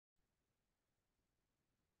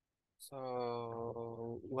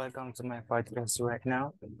So, welcome to my podcast right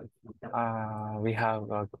now. We have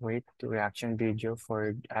a great reaction video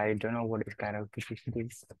for I don't know what kind of this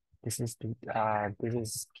is. This is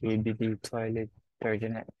KBD Toilet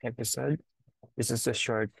 39 episode. This is a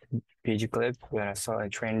short video clip where I saw a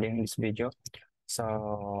trending this video.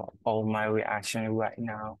 So all my reaction right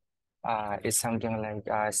now is something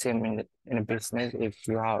like same in a business. If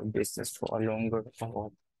you have a business for a longer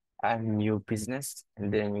or a new business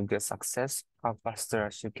and then you get success as faster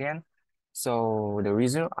as you can. So the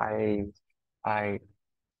reason I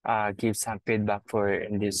give some feedback for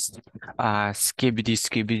in this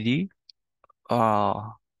skibidi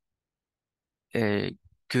uh a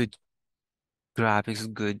good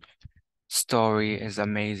graphics, good story is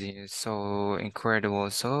amazing. It's so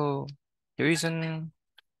incredible. So the reason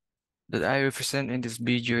that I represent in this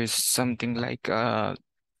video is something like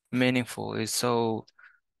meaningful. It's so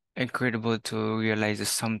incredible to realize it's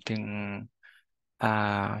something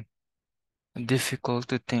uh difficult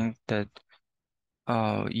to think that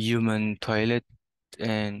human toilet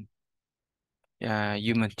and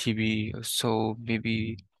human TV. So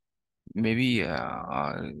maybe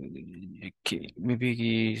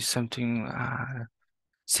something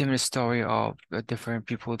similar story of different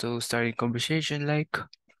people to starting conversation like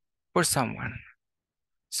for someone.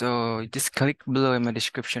 So just click below in my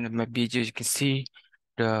description of my video. You can see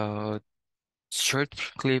the short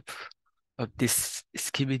clip of this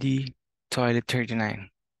skibidi toilet 39.